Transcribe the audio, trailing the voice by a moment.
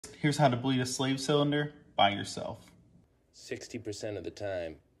Here's how to bleed a slave cylinder by yourself. 60% of the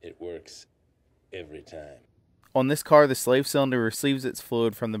time, it works every time. On this car, the slave cylinder receives its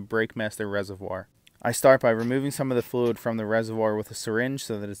fluid from the BrakeMaster reservoir. I start by removing some of the fluid from the reservoir with a syringe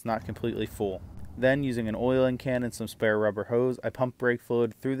so that it's not completely full. Then, using an oiling can and some spare rubber hose, I pump brake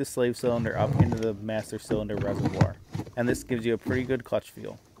fluid through the slave cylinder up into the master cylinder reservoir. And this gives you a pretty good clutch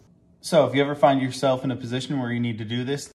feel. So if you ever find yourself in a position where you need to do this,